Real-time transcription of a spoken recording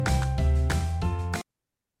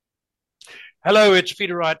Hello, it's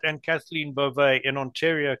Peter Wright and Kathleen Beauvais in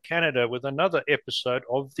Ontario, Canada, with another episode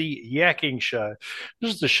of The Yakking Show.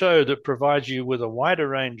 This is the show that provides you with a wider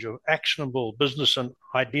range of actionable business and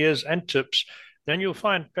ideas and tips than you'll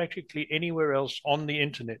find practically anywhere else on the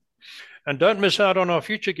internet. And don't miss out on our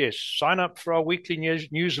future guests. Sign up for our weekly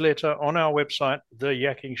newsletter on our website,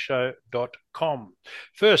 theyakkingshow.com.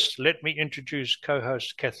 First, let me introduce co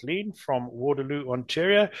host Kathleen from Waterloo,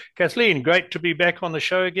 Ontario. Kathleen, great to be back on the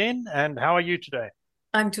show again. And how are you today?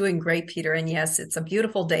 I'm doing great, Peter. And yes, it's a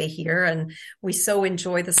beautiful day here, and we so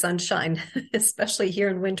enjoy the sunshine, especially here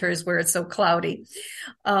in winters where it's so cloudy.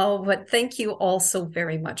 But thank you all so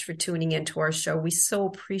very much for tuning into our show. We so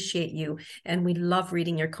appreciate you, and we love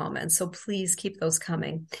reading your comments. So please keep those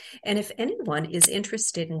coming. And if anyone is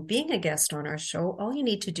interested in being a guest on our show, all you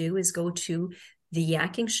need to do is go to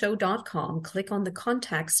theyakkingshow.com, click on the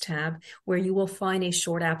contacts tab where you will find a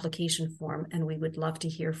short application form, and we would love to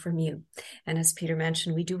hear from you. And as Peter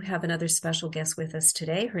mentioned, we do have another special guest with us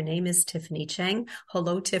today. Her name is Tiffany Cheng.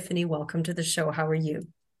 Hello, Tiffany. Welcome to the show. How are you?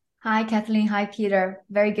 Hi, Kathleen. Hi, Peter.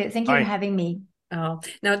 Very good. Thank you for Hi. having me.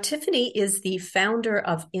 Now, Tiffany is the founder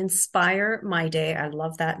of Inspire My Day. I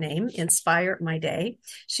love that name, Inspire My Day.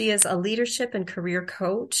 She is a leadership and career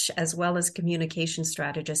coach as well as communication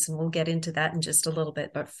strategist, and we'll get into that in just a little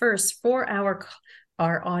bit. But first, for our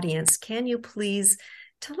audience, can you please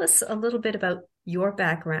tell us a little bit about your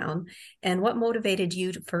background and what motivated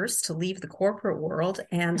you first to leave the corporate world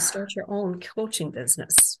and start your own coaching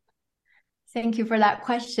business? Thank you for that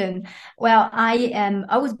question. Well, I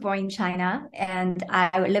was born in China and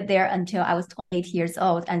I lived there until I was 28 years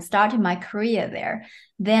old and started my career there.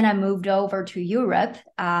 Then I moved over to Europe,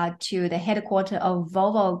 to the headquarters of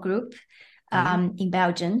Volvo Group, in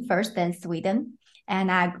Belgium first, then Sweden.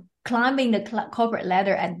 And I climbing the corporate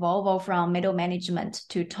ladder at Volvo from middle management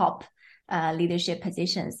to top leadership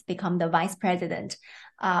positions, become the vice president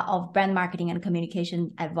of brand marketing and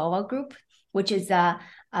communication at Volvo Group, which is a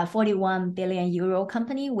 41 billion euro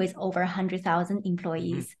company with over 100,000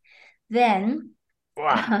 employees. Then,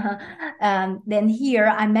 Wow. then here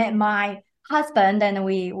I met my husband, and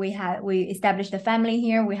we established a family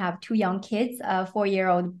here. We have two young kids, a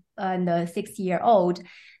 4-year-old and a 6-year-old.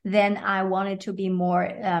 Then I wanted to be more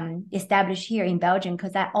established here in Belgium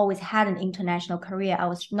because I always had an international career. I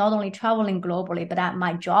was not only traveling globally, but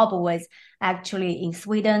my job was actually in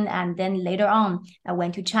Sweden. And then later on, I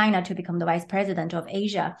went to China to become the vice president of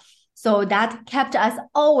Asia. So that kept us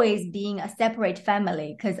always being a separate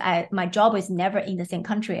family because my job was never in the same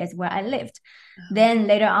country as where I lived. Then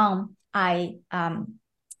later on, I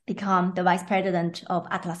become the vice president of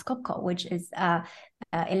Atlas Copco, which is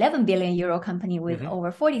 11 billion euro company with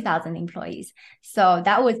over 40,000 employees. So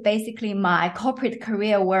that was basically my corporate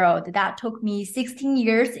career world. That took me 16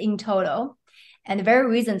 years in total. And very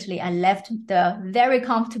recently, I left the very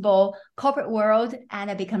comfortable corporate world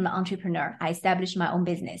and I became an entrepreneur. I established my own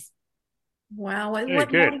business. Wow. And Very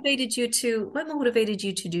good. what motivated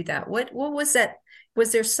you to do that? What was that?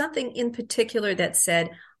 Was there something in particular that said,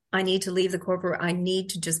 I need to leave the corporate, I need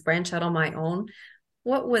to just branch out on my own?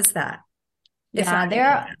 What was that? If I Yeah, may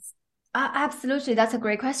ask. absolutely. That's a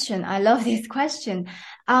great question. I love this question.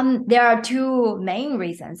 There are two main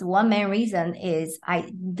reasons. One main reason is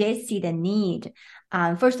I did see the need.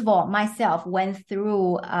 First of all, myself went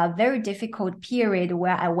through a very difficult period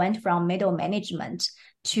where I went from middle management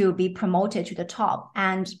to be promoted to the top.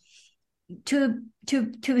 And to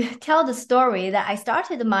tell the story that I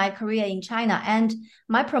started my career in China, and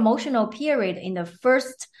my promotional period in the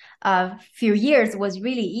first few years was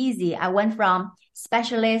really easy. I went from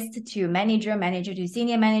specialist to manager, manager to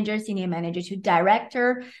senior manager, senior manager to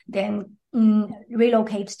director, then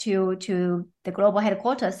relocate to the global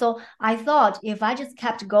headquarters. So I thought if I just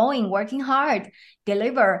kept going, working hard,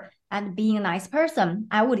 deliver, and being a nice person,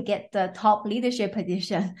 I would get the top leadership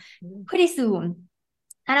position pretty soon.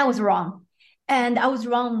 And I was wrong. And I was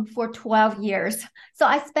wrong for 12 years. So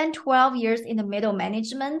I spent 12 years in the middle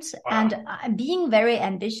management. Wow. And being very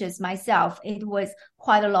ambitious myself, it was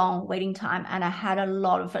quite a long waiting time. And I had a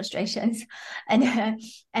lot of frustrations and,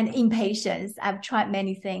 and impatience. I've tried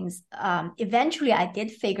many things. Eventually, I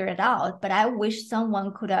did figure it out, but I wish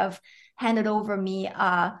someone could have handed over me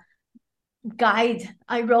a guide,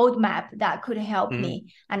 a roadmap that could help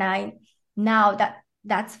me. And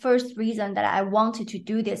that's first reason that I wanted to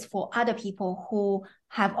do this for other people who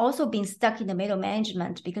have also been stuck in the middle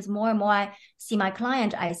management, because more and more I see my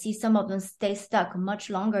client, I see some of them stay stuck much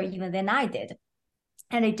longer even than I did.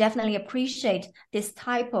 And I definitely appreciate this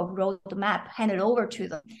type of roadmap handed over to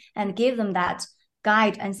them and give them that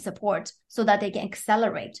guide and support so that they can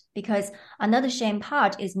accelerate. Because another shame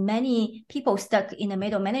part is many people stuck in the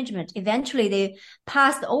middle management. Eventually they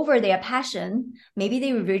passed over their passion. Maybe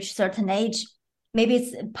they reach certain age. Maybe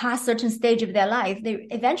it's past certain stage of their life. They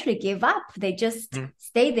eventually give up. They just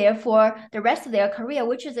stay there for the rest of their career,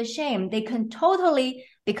 which is a shame. They can totally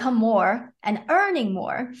become more and earning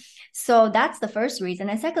more. So that's the first reason.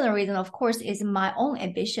 And second reason, of course, is my own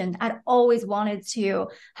ambition. I'd always wanted to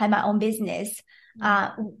have my own business.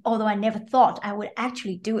 Although I never thought I would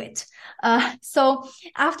actually do it. So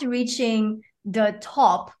after reaching the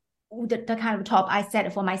top, the kind of top I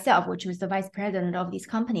set for myself, which was the vice president of these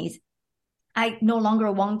companies, I no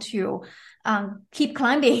longer want to keep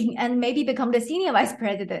climbing and maybe become the senior vice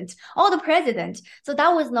president or the president. So that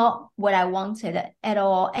was not what I wanted at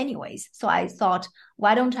all anyways. So I thought,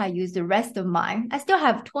 why don't I use the rest of mine? I still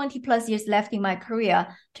have 20 plus years left in my career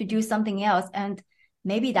to do something else. And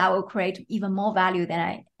maybe that will create even more value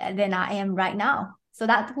than I am right now. So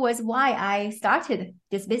that was why I started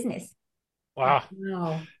this business. Wow.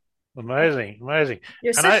 Wow. Amazing.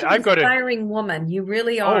 You're And such an I got it. inspiring woman. You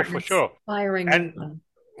really are For an sure. inspiring And woman.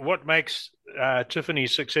 what makes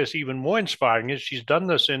Tiffany's success even more inspiring is she's done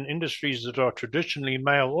this in industries that are traditionally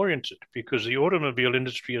male-oriented, because the automobile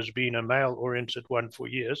industry has been a male-oriented one for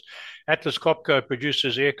years. Atlas Copco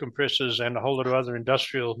produces air compressors and a whole lot of other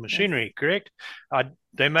industrial machinery, correct?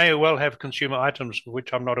 They may well have consumer items for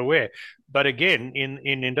which I'm not aware. But again, in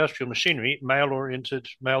industrial machinery, male-oriented,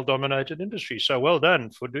 male-dominated industry. So well done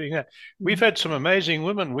for doing that. We've had some amazing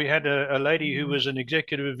women. We had a lady who was an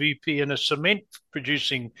executive VP in a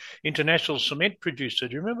international cement producer.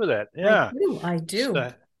 Do you remember that? Yeah. I do. So,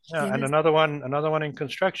 yeah, Yes. and another one in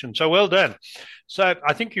construction. So well done. So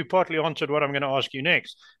I think you partly answered what I'm going to ask you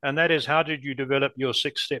next, and that is, how did you develop your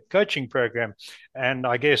 6-step coaching program? And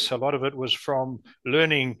I guess a lot of it was from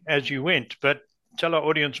learning as you went, but tell our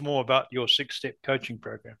audience more about your 6-step coaching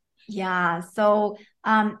program. Yeah. So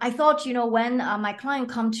I thought, when my client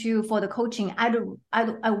come for the coaching,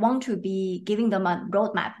 I want to be giving them a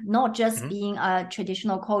roadmap, not just being a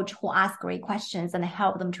traditional coach who asks great questions and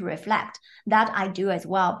help them to reflect. That I do as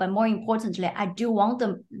well. But more importantly, I do want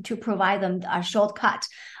them to provide them a shortcut,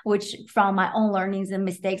 which from my own learnings and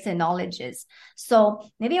mistakes and knowledges. So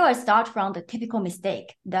maybe I'll start from the typical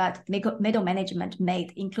mistake that middle management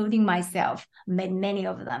made, including myself, made many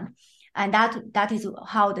of them. And that is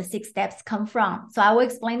how the 6 steps come from. So I will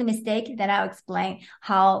explain the mistake, then I'll explain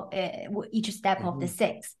how each step of the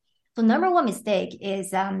 6. So number one mistake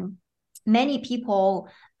is many people,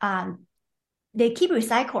 they keep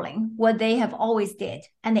recycling what they have always did,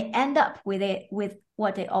 and they end up with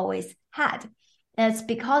what they always had. That's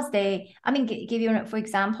because give you, for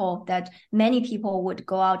example, that many people would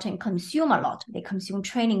go out and consume a lot. They consume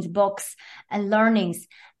trainings, books, and learnings.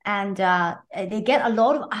 And they get a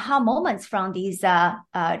lot of aha moments from these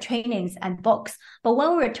trainings and books. But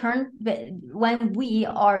when we return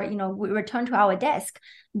to our desk,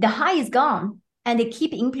 the high is gone, and they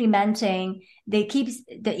keep implementing. They keep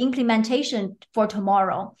the implementation for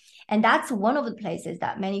tomorrow, and that's one of the places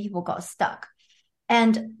that many people got stuck.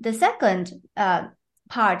 And the second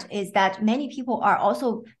part is that many people are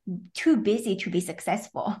also too busy to be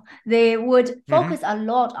successful. They would focus a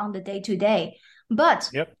lot on the day-to-day.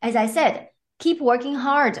 But as I said, keep working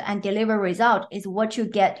hard and deliver result is what you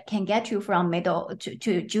can get you from middle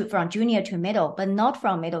from junior to middle, but not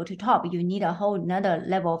from middle to top. You need a whole another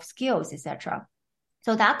level of skills, etc.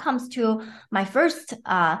 So that comes to my first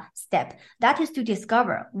step. That is to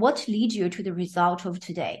discover what leads you to the result of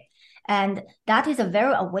today. And that is a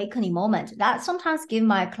very awakening moment. That sometimes gives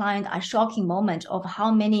my client a shocking moment of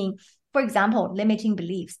how many, for example, limiting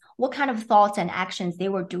beliefs, what kind of thoughts and actions they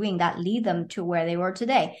were doing that lead them to where they were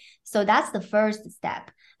today. So that's the first step.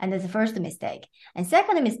 And that's the first mistake. And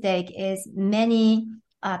second mistake is many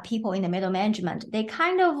people in the middle management, they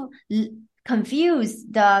kind of confuse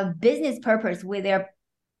the business purpose with their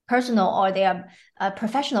personal or their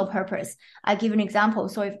professional purpose. I give an example.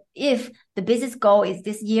 So if the business goal is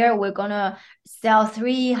this year, we're going to sell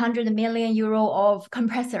 300 million euro of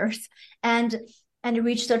compressors and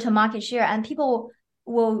reach certain market share, and people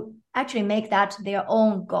will actually make that their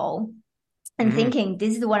own goal and thinking,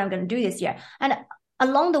 this is what I'm going to do this year. And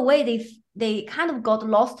along the way, they kind of got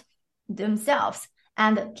lost themselves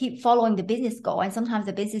and keep following the business goal. And sometimes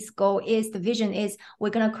the business goal the vision is we're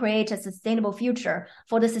going to create a sustainable future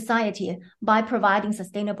for the society by providing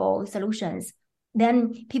sustainable solutions.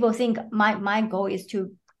 Then people think my goal is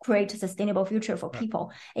to create a sustainable future for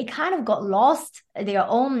people. It kind of got lost their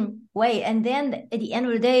own way. And then at the end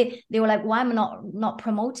of the day, they were like, why am I not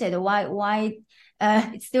promoted? Why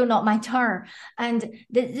it's still not my turn. And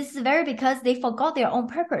this is very because they forgot their own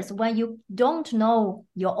purpose. When you don't know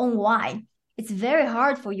your own why, it's very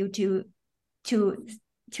hard for you to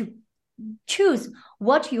choose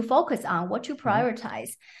what you focus on, what you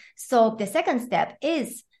prioritize. So the second step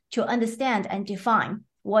is to understand and define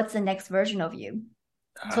what's the next version of you.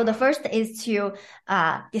 So the first is to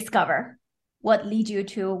discover what leads you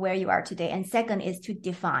to where you are today. And second is to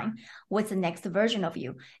define what's the next version of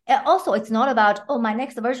you. And also, it's not about, oh, my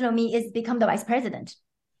next version of me is become the vice president.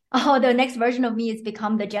 Oh, the next version of me is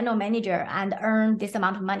become the general manager and earn this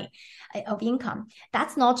amount of money of income.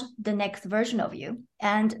 That's not the next version of you.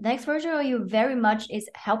 And the next version of you very much is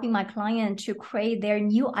helping my client to create their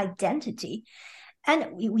new identity. And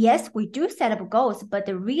yes, we do set up goals, but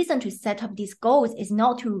the reason to set up these goals is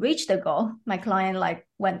not to reach the goal. My client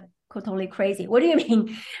went totally crazy. What do you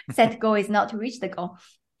mean set goal is not to reach the goal?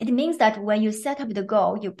 It means that when you set up the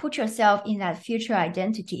goal, you put yourself in that future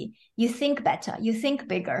identity. You think better, you think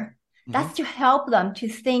bigger. That's to help them to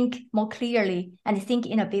think more clearly and think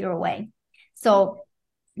in a bigger way. So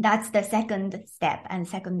that's the second step and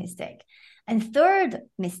second mistake. And third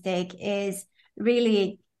mistake is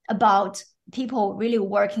really about people really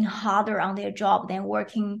working harder on their job than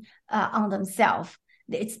working on themselves.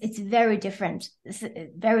 It's very different. It's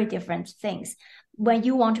very different things. When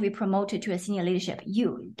you want to be promoted to a senior leadership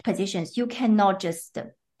positions, you cannot just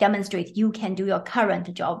demonstrate you can do your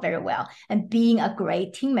current job very well and being a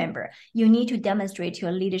great team member. You need to demonstrate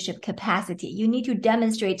your leadership capacity. You need to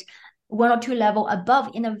demonstrate 1 or 2 level above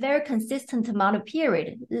in a very consistent amount of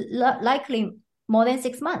period, likely more than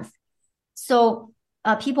 6 months. So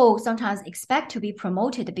people sometimes expect to be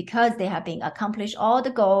promoted because they have been accomplished all the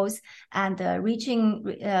goals and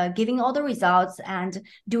giving all the results and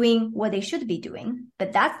doing what they should be doing.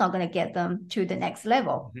 But that's not going to get them to the next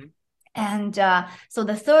level. And so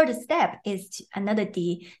the third step is another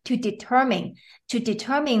D, to determine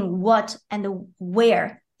what and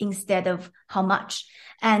where instead of how much,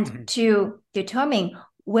 and to determine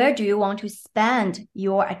where do you want to spend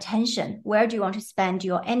your attention? Where do you want to spend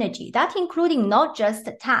your energy? That including not just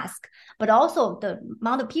the task, but also the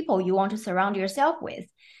amount of people you want to surround yourself with.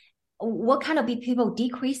 What kind of people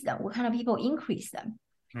decrease them? What kind of people increase them?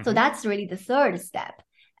 So that's really the third step.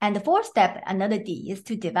 And the fourth step, another D, is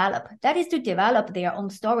to develop. That is to develop their own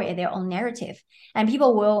story and their own narrative. And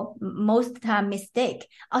people will most of the time mistake,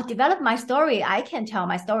 I'll develop my story. I can tell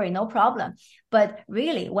my story, no problem. But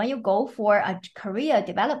really, when you go for a career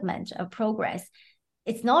development of progress,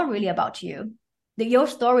 it's not really about you. Your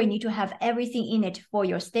story need to have everything in it for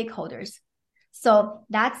your stakeholders. So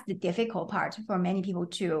that's the difficult part for many people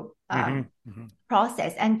to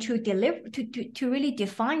process and to deliver, to really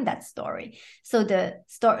define that story. So this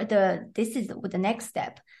is the next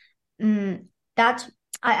step. That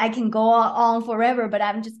I can go on forever, but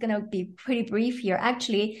I'm just going to be pretty brief here.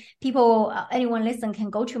 Actually, anyone listen can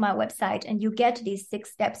go to my website and you get these 6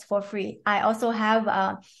 steps for free. I also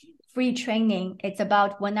have free training. It's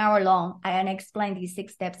about 1 hour long. I explain these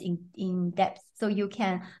 6 steps in depth. So you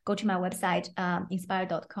can go to my website,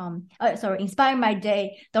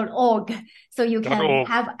 inspiremyday.org. So you can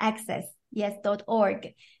have access. Yes,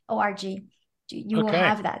 .org, O-R-G. You will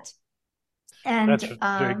have that. And that's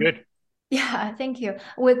very good. Yeah, thank you.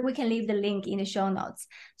 We can leave the link in the show notes.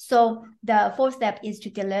 So the fourth step is to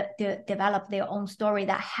develop their own story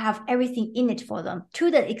that have everything in it for them, to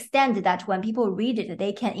the extent that when people read it,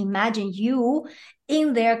 they can imagine you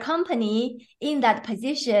in their company, in that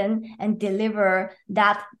position, and deliver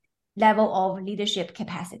that level of leadership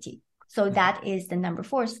capacity. So that is the number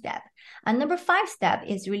 4 step. And number 5 step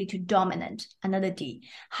is really to dominate, another D.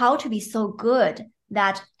 How to be so good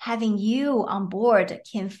that having you on board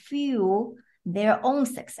can fuel their own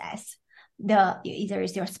success. Either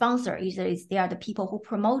is your sponsor, either they are the people who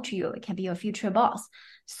promote you. It can be your future boss.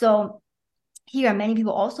 So here, many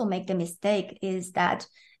people also make the mistake is that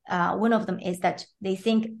one of them is that they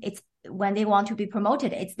think it's when they want to be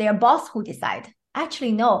promoted, it's their boss who decide.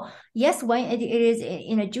 Actually, no. Yes, when it is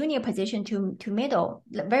in a junior position to middle,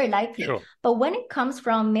 very likely. Sure. But when it comes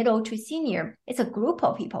from middle to senior, it's a group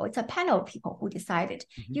of people. It's a panel of people who decided.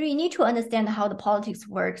 You need to understand how the politics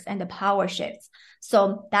works and the power shifts.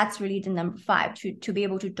 So that's really the number 5, to be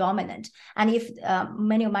able to dominate. And if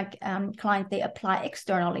many of my clients, they apply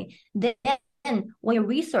externally, then when you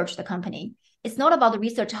research the company, it's not about the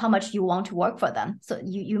research, how much you want to work for them. So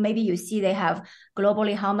you see they have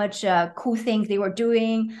globally how much cool things they were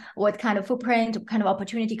doing, what kind of footprint, what kind of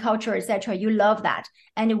opportunity culture, etc. You love that.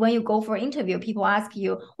 And when you go for an interview, people ask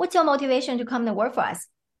you, what's your motivation to come and work for us?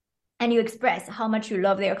 And you express how much you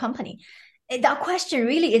love their company. That question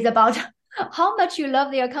really is about how much you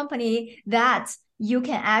love their company, that you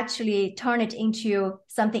can actually turn it into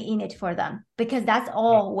something in it for them, because that's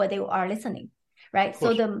all what they are listening, right?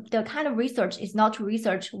 So the kind of research is not to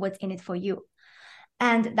research what's in it for you.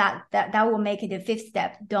 And that will make it the fifth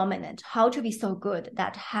step, dominant. How to be so good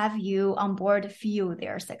that have you on board feel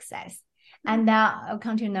their success. And now I'll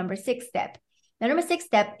come to number six step. The number six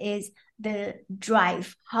step is the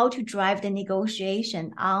drive, how to drive the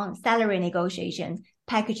negotiation on salary negotiation,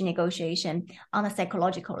 package negotiation on a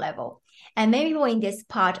psychological level. And many people in this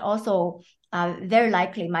part also, very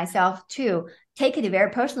likely myself too, take it very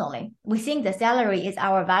personally. We think the salary is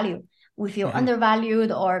our value. We feel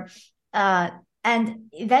undervalued or, and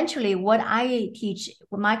eventually what I teach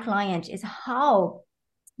with my client is how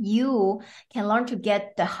you can learn to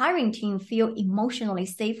get the hiring team feel emotionally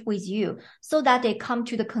safe with you so that they come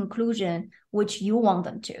to the conclusion which you want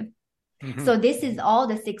them to. So this is all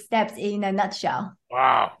the six steps in a nutshell.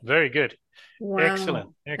 Wow, very good. Wow. Excellent.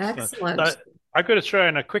 I've got to throw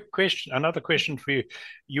in a quick question, another question for you.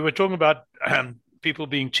 You were talking about people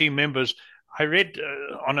being team members. I read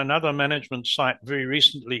on another management site very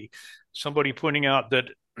recently, somebody pointing out that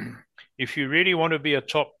if you really want to be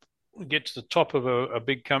get to the top of a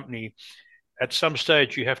big company, at some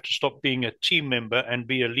stage you have to stop being a team member and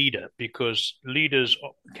be a leader, because leaders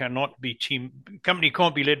cannot be company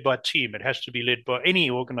can't be led by a team. It has to be led by, any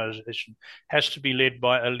organization has to be led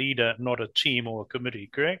by a leader, not a team or a committee,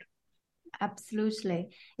 correct? Absolutely.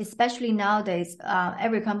 Especially nowadays,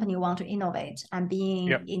 every company want to innovate and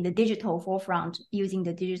being in the digital forefront, using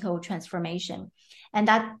the digital transformation. And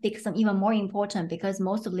that becomes even more important because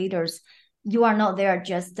most leaders, you are not there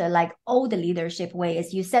just like old leadership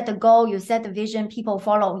ways. You set the goal, you set the vision, people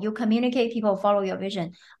follow, you communicate, people follow your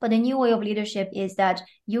vision. But the new way of leadership is that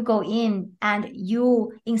you go in and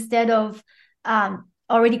you, instead of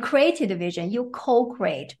already created the vision, you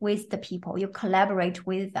co-create with the people, you collaborate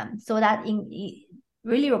with them. So that it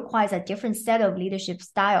really requires a different set of leadership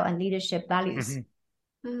style and leadership values.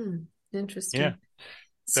 Interesting. Yeah.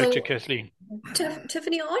 Back to Kathleen.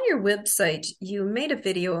 Tiffany, on your website, you made a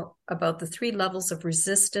video about the 3 levels of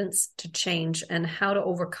resistance to change and how to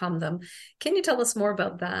overcome them. Can you tell us more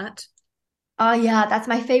about that? Yeah, that's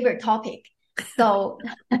my favorite topic. So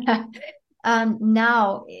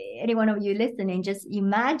now, any one of you listening, just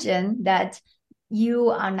imagine that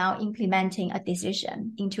you are now implementing a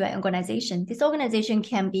decision into an organization. This organization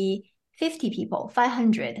can be 50 people,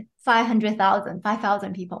 500, 500,000,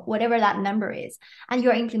 5,000 people, whatever that number is. And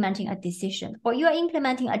you're implementing a decision, or you're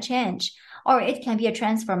implementing a change, or it can be a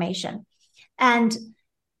transformation. And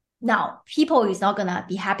now people is not going to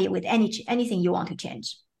be happy with anything you want to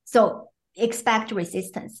change. So expect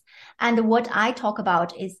resistance. And what I talk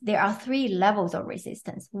about is there are 3 levels of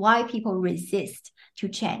resistance, why people resist to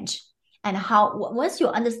change. And how, once you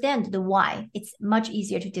understand the why, it's much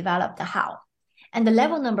easier to develop the how. And the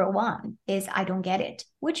level number 1 is I don't get it,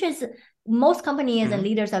 which is most companies and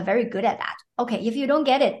leaders are very good at that. Okay, if you don't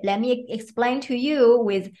get it, let me explain to you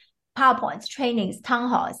with PowerPoints, trainings, town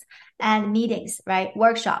halls, and meetings, right?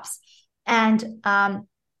 Workshops. And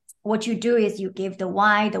what you do is you give the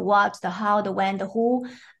why, the what, the how, the when, the who,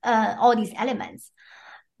 all these elements.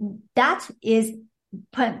 That is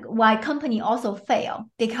why company also fail,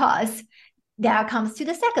 because there comes to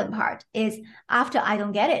the second part is after I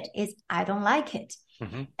don't get it, is I don't like it.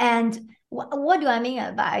 And what do I mean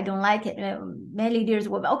by I don't like it? Many leaders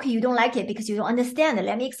will, okay, you don't like it because you don't understand.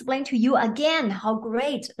 Let me explain to you again how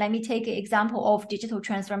great. Let me take an example of digital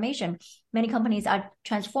transformation. Many companies are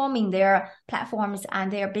transforming their platforms and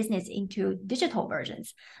their business into digital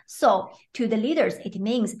versions. So to the leaders, it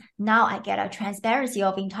means now I get a transparency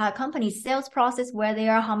of entire company's sales process, where they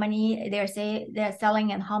are, how many they're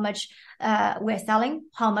selling, and how much we're selling,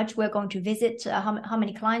 how much we're going to visit, how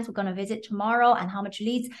many clients we're going to visit tomorrow, and how much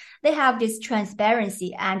leads. They have this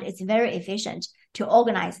transparency, and it's very efficient to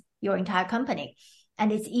organize your entire company.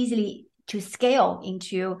 And it's easily to scale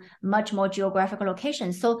into much more geographical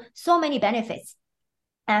locations. So many benefits.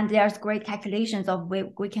 And there's great calculations of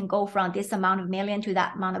we can go from this amount of million to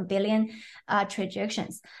that amount of billion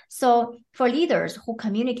trajectories. So for leaders who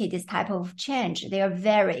communicate this type of change, they are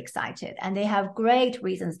very excited and they have great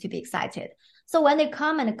reasons to be excited. So when they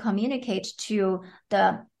come and communicate to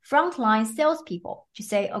the frontline salespeople to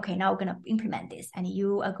say, okay, now we're going to implement this and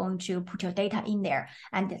you are going to put your data in there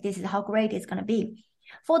and this is how great it's going to be.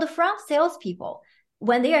 For the front salespeople,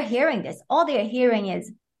 when they are hearing this, all they are hearing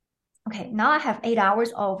is, okay, now I have 8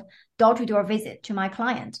 hours of door-to-door visit to my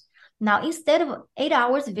client. Now, instead of 8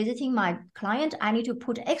 hours visiting my client, I need to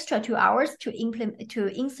put extra 2 hours to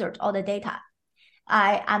insert all the data.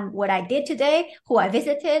 I'm what I did today, who I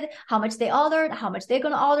visited, how much they ordered, how much they're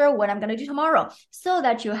going to order, what I'm going to do tomorrow, so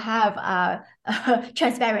that you have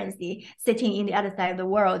transparency sitting in the other side of the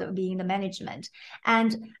world, being the management.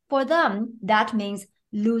 And for them, that means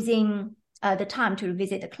losing the time to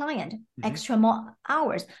visit the client, extra more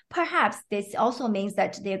hours. Perhaps this also means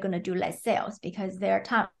that they're going to do less sales because their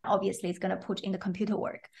time obviously is going to put in the computer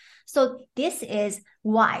work. So this is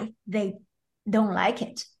why they don't like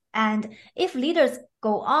it. And if leaders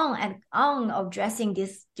go on and on addressing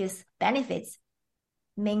these benefits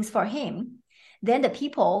means for him, then the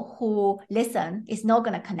people who listen is not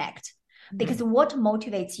going to connect. Because what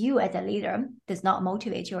motivates you as a leader does not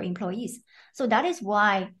motivate your employees. So that is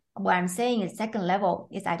why what I'm saying is second level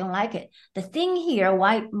is I don't like it. The thing here,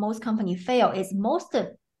 why most companies fail is most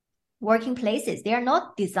working places, they are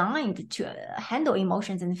not designed to handle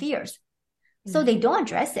emotions and fears. So they don't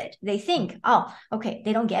address it. They think, oh, okay,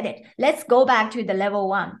 they don't get it. Let's go back to the level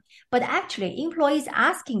 1. But actually, employees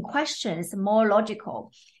asking questions more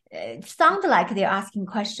logical. It sounds like they're asking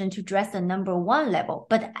questions to address the number 1 level,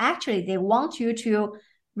 but actually they want you to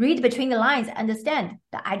read between the lines, understand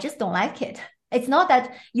that I just don't like it. It's not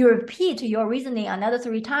that you repeat your reasoning another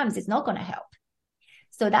 3 times. It's not going to help.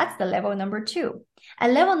 So that's the level number 2.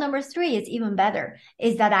 And level number 3 is even better,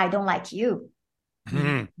 is that I don't like you.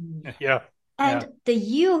 Yeah. And the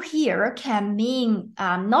you here can mean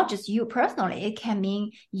not just you personally, it can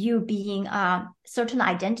mean you being a certain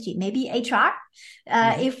identity, maybe HR.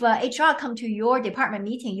 If HR come to your department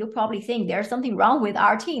meeting, you probably think there's something wrong with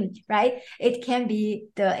our team, right? It can be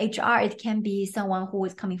the HR, it can be someone who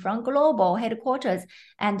is coming from global headquarters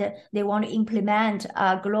and they want to implement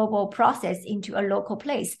a global process into a local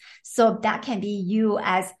place. So that can be you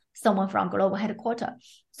as someone from global headquarters.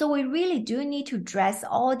 So we really do need to address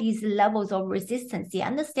all these levels of resistance,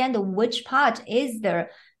 understand which part is the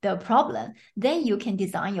problem. Then you can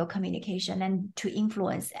design your communication and to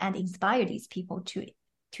influence and inspire these people to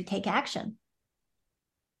take action.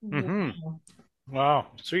 Wow,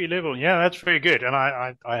 3 level. Yeah, that's very good. And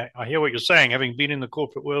I hear what you're saying, having been in the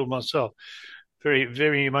corporate world myself. Very,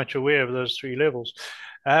 very much aware of those 3 levels.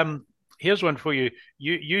 Here's one for you.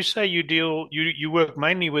 You say you work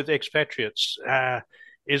mainly with expatriates.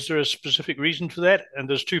 Is there a specific reason for that? And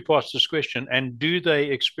there's 2 parts to this question. And do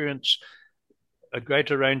they experience a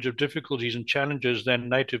greater range of difficulties and challenges than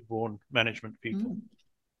native-born management people?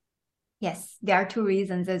 Yes, there are 2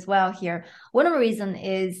 reasons as well here. One of the reasons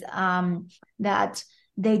is that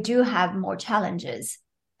they do have more challenges.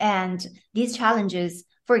 And these challenges,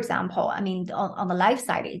 for example, I mean, on the life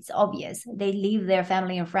side, it's obvious. They leave their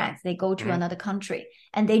family and friends. They go to another country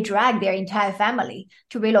and they drag their entire family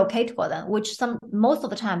to relocate for them, which most of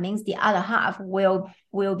the time means the other half will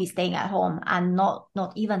be staying at home and not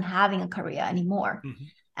even having a career anymore.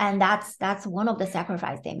 And that's one of the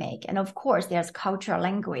sacrifices they make. And of course, there's culture,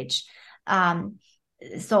 language.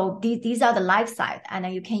 So these are the life side,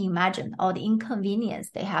 and you can imagine all the inconvenience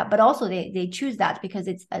they have, but also they choose that because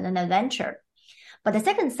it's an adventure. But the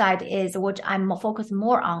second side is what I'm focused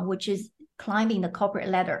more on, which is climbing the corporate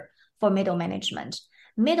ladder for middle management.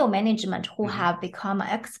 Middle management who have become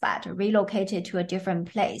expat, relocated to a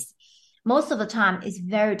different place. Most of the time, it's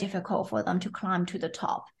very difficult for them to climb to the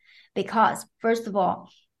top because, first of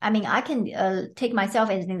all, I mean, I can take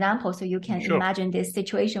myself as an example so you can imagine this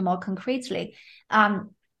situation more concretely.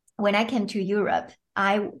 When I came to Europe,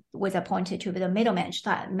 I was appointed to the middle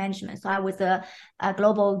management. So I was a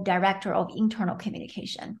global director of internal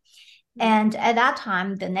communication. And at that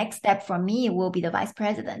time, the next step for me will be the vice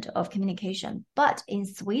president of communication, but in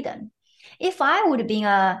Sweden. If I would have been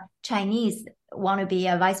a Chinese, want to be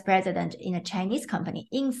a vice president in a Chinese company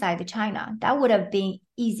inside China, that would have been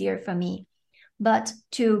easier for me. But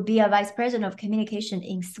to be a vice president of communication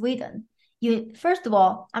in Sweden, first of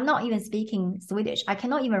all, I'm not even speaking Swedish. I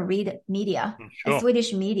cannot even read media,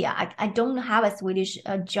 Swedish media. I don't have a Swedish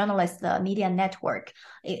journalist media network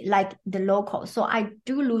like the local. So I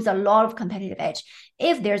do lose a lot of competitive edge.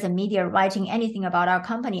 If there's a media writing anything about our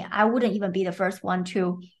company, I wouldn't even be the first one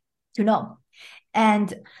to know.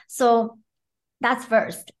 And so that's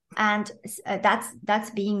first. And that's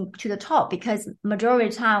being to the top, because majority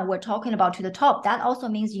of the time we're talking about to the top. That also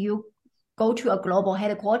means you go to a global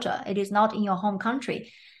headquarters. It is not in your home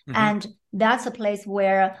country. And that's a place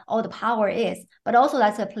where all the power is. But also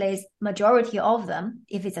that's a place, majority of them,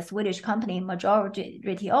 if it's a Swedish company,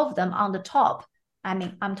 majority of them on the top. I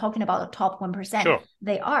mean, I'm talking about the top 1%.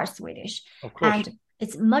 They are Swedish. Of course. And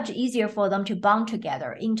it's much easier for them to bond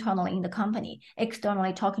together internally in the company,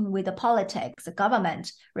 externally talking with the politics, the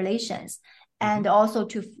government relations. and also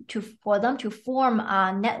for them to form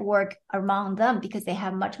a network around them because they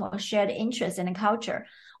have much more shared interests and culture.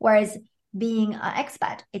 Whereas being an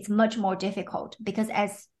expat, it's much more difficult because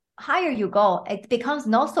as higher you go, it becomes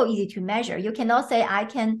not so easy to measure. You cannot say I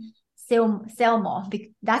can sell more.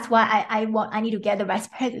 That's why I need to get the vice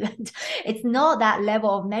president. It's not that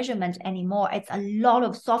level of measurement anymore. It's a lot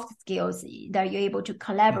of soft skills that you're able to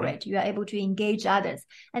collaborate. You are able to engage others,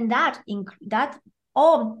 and that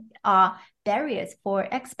all are barriers for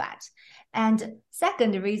expats. And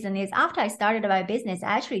second reason is after I started my business,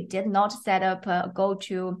 I actually did not set up a goal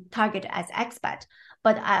to target as expat,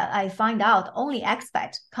 but I find out only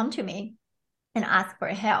expats come to me and ask for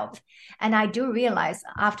help. And I do realize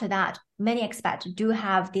after that, many expats do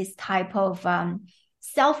have this type of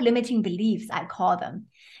self-limiting beliefs, I call them.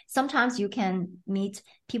 Sometimes you can meet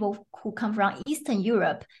people who come from Eastern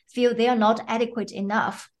Europe, feel they are not adequate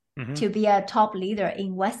enough to be a top leader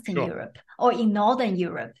in Western Europe or in Northern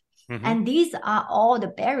Europe. And these are all the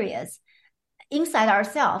barriers inside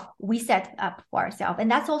ourselves we set up for ourselves. And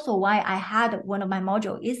that's also why I had one of my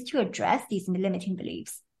modules is to address these limiting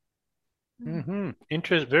beliefs.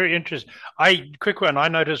 Very interesting. Quick one. I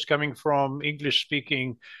noticed coming from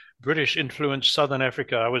English-speaking, British-influenced Southern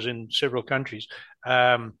Africa. I was in several countries.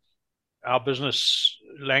 Our business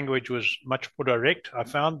language was much more direct, I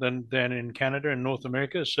found, than in Canada and North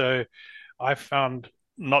America. So I found,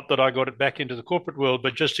 not that I got it back into the corporate world,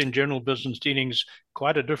 but just in general business dealings,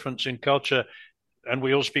 quite a difference in culture. And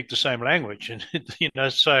we all speak the same language, and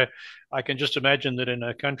so I can just imagine that in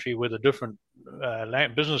a country with a different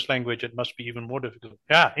business language, it must be even more difficult.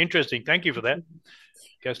 Yeah, interesting. Thank you for that,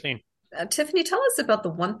 Kathleen. Tiffany, tell us about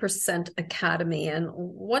the 1% Academy and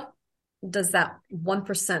what does that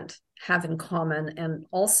 1% have in common? And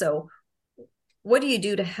also, what do you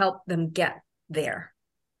do to help them get there?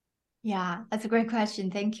 Yeah, that's a great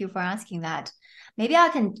question. Thank you for asking that. Maybe I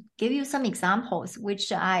can give you some examples,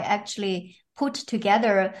 which I actually put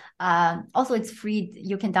together. Also, it's free.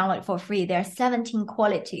 You can download it for free. There are 17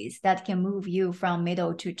 qualities that can move you from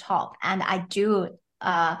middle to top. And I do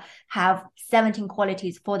have 17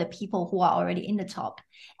 qualities for the people who are already in the top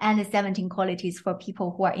and the 17 qualities for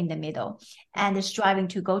people who are in the middle and striving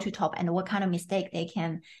to go to top and what kind of mistake they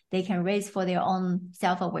can raise for their own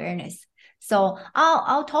self-awareness. So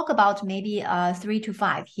I'll talk about maybe 3 to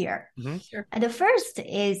 5 here. Sure. And the first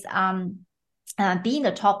is being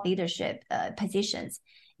the top leadership positions.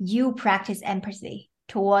 You practice empathy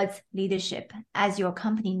towards leadership as your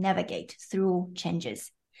company navigate through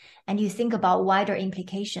changes. And you think about wider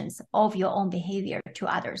implications of your own behavior to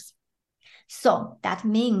others. So that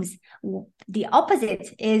means the opposite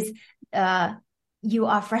is you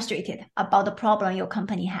are frustrated about the problem your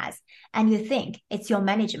company has, and you think it's your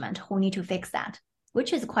management who need to fix that,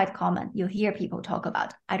 which is quite common. You hear people talk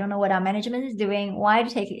about, I don't know what our management is doing. Why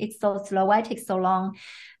it's so slow? Why it takes so long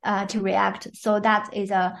to react? So that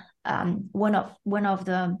is one of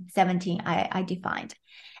the 17 I defined.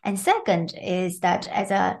 And second is that as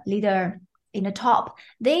a leader in the top,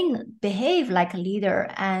 they behave like a leader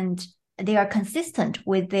and they are consistent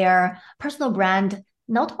with their personal brand,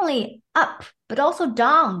 not only up, but also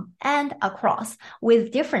down and across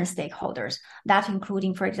with different stakeholders. That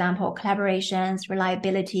including, for example, collaborations,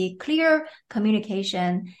 reliability, clear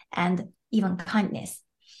communication, and even kindness.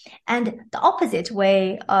 And the opposite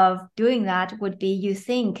way of doing that would be you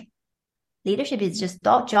think leadership is just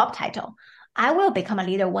job title. I will become a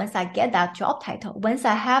leader once I get that job title, once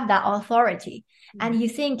I have that authority. And you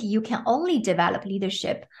think you can only develop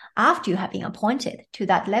leadership after you have been appointed to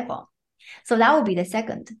that level. So that would be the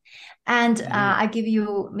second. And I give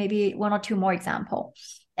you maybe 1 or 2 more examples.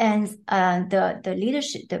 And the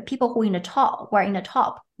leadership, the people who are in the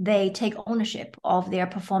top, they take ownership of their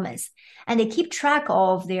performance and they keep track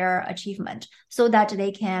of their achievement so that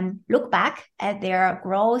they can look back at their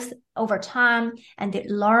growth over time and they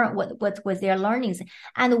learn what was their learnings.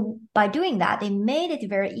 And by doing that, they made it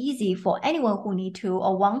very easy for anyone who need to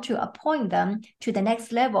or want to appoint them to the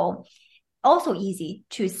next level. Also easy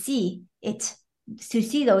to see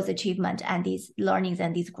those achievements and these learnings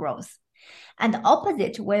and these growth. And the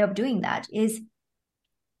opposite way of doing that is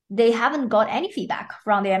they haven't got any feedback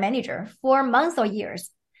from their manager for months or years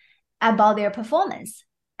about their performance.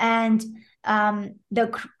 And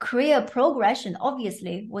the career progression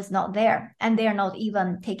obviously was not there. And they are not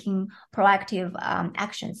even taking proactive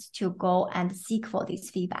actions to go and seek for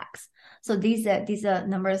these feedbacks. So these are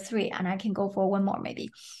number 3, and I can go for 1 more maybe.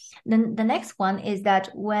 Then the next one is that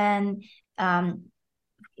when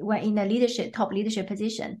in a top leadership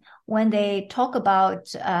position, when they talk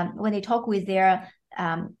with their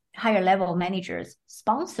higher level managers,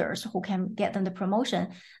 sponsors who can get them the promotion,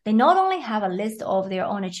 they not only have a list of their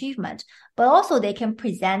own achievement, but also they can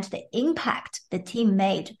present the impact the team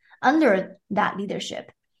made under that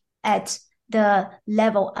leadership at the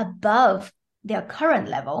level above their current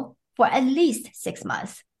level for at least 6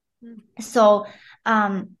 months. So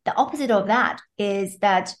the opposite of that is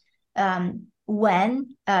that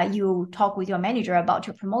when you talk with your manager about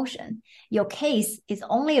your promotion, your case is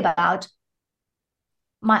only about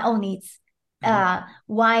my own needs.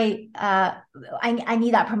 Why I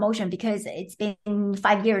need that promotion because it's been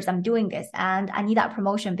 5 years I'm doing this, and I need that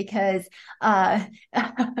promotion because I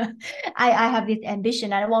have this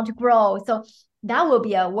ambition and I want to grow. So that will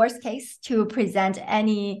be a worst case to present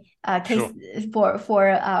any case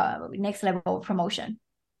for next level promotion.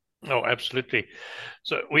 Oh, absolutely.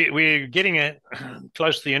 So we're getting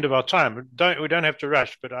close to the end of our time. We don't have to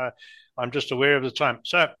rush, but I'm just aware of the time.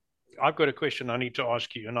 So I've got a question I need to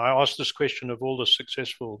ask you, and I ask this question of all the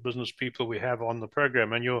successful business people we have on the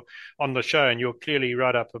program, and you're on the show, and you're clearly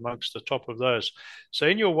right up amongst the top of those. So,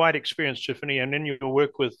 in your wide experience, Tiffany, and in your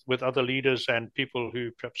work with other leaders and people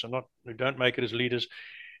who perhaps who don't make it as leaders,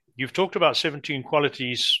 you've talked about 17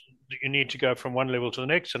 qualities that you need to go from one level to the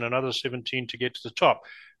next, and another 17 to get to the top.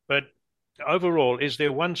 But overall, is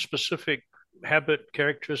there one specific habit,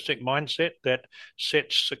 characteristic, mindset that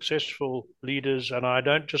sets successful leaders, and I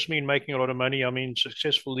don't just mean making a lot of money, I mean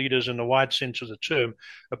successful leaders in the wide sense of the term,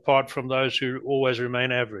 apart from those who always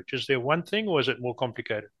remain average? Is there one thing, or is it more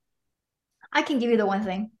complicated? I can give you the one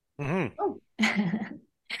thing. Oh.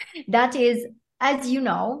 That is, as you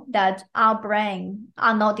know, that our brain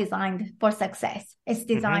are not designed for success. It's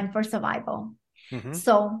designed for survival.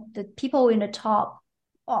 So the people in the top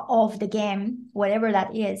of the game, whatever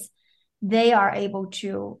that is, they are able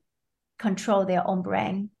to control their own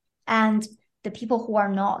brain. And the people who are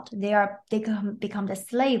not, they can become the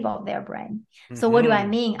slave of their brain. So what do I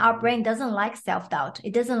mean? Our brain doesn't like self-doubt.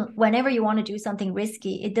 It doesn't, whenever you want to do something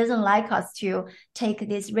risky, it doesn't like us to take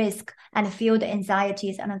this risk and feel the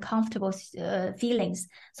anxieties and uncomfortable feelings.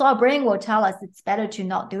 So our brain will tell us it's better to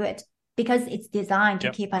not do it because it's designed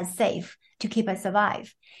to keep us safe, to keep us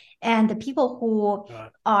survive. And the people who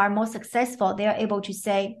are more successful, they're able to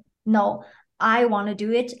say, no, I want to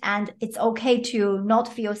do it, and it's okay to not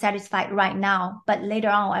feel satisfied right now, but later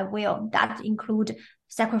on I will. That include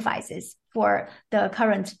sacrifices for the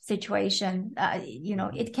current situation.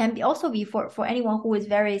 It can be also be for anyone who is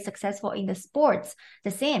very successful in the sports,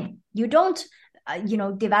 the same. You don't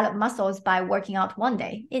develop muscles by working out one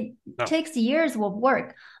day. It takes years of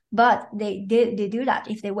work. But they do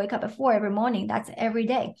that. If they wake up at 4 every morning, that's every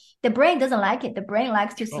day. The brain doesn't like it. The brain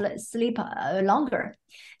likes to sleep longer.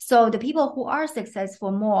 So the people who are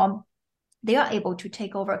successful more, they are able to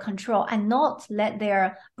take over control and not let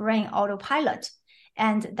their brain autopilot.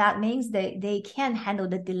 And that means they can handle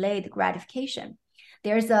the delayed gratification.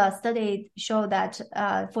 There's a study show that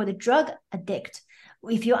for the drug addict,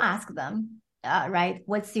 if you ask them,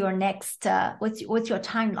 what's your next, what's your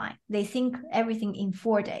timeline? They think everything in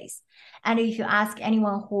 4 days. And if you ask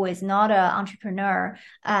anyone who is not an entrepreneur,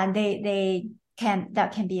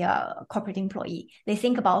 that can be a corporate employee, they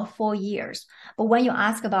think about 4 years. But when you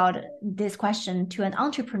ask about this question to an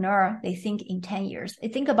entrepreneur, they think in 10 years. They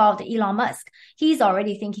think about Elon Musk. He's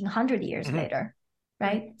already thinking 100 years later,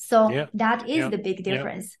 right? So that is the big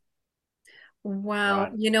difference. Wow.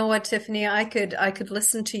 Right. You know what, Tiffany, I could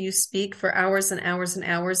listen to you speak for hours and hours and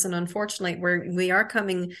hours. And unfortunately, we are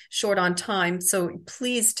coming short on time. So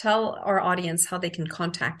please tell our audience how they can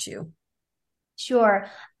contact you. Sure.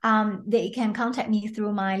 They can contact me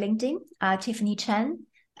through my LinkedIn, Tiffany Cheng,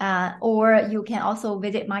 or you can also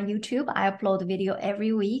visit my YouTube. I upload video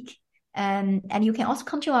every week. And you can also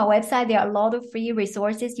come to our website. There are a lot of free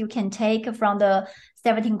resources you can take from the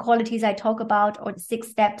 17 qualities I talk about, or the 6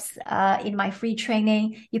 steps in my free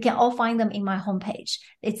training. You can all find them in my homepage.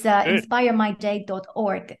 It's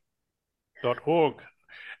inspiremyday.org. .org.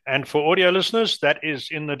 And for audio listeners, that is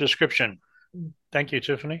in the description. Thank you,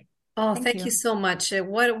 Tiffany. Oh, thank you so much.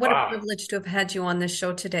 What a privilege to have had you on this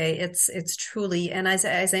show today. It's truly, and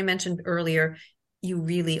as I mentioned earlier, you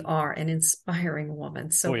really are an inspiring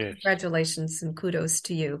woman. So congratulations and kudos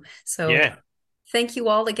to you. So thank you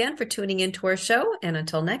all again for tuning into our show. And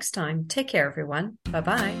until next time, take care, everyone.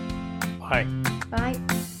 Bye-bye. Bye.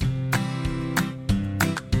 Bye.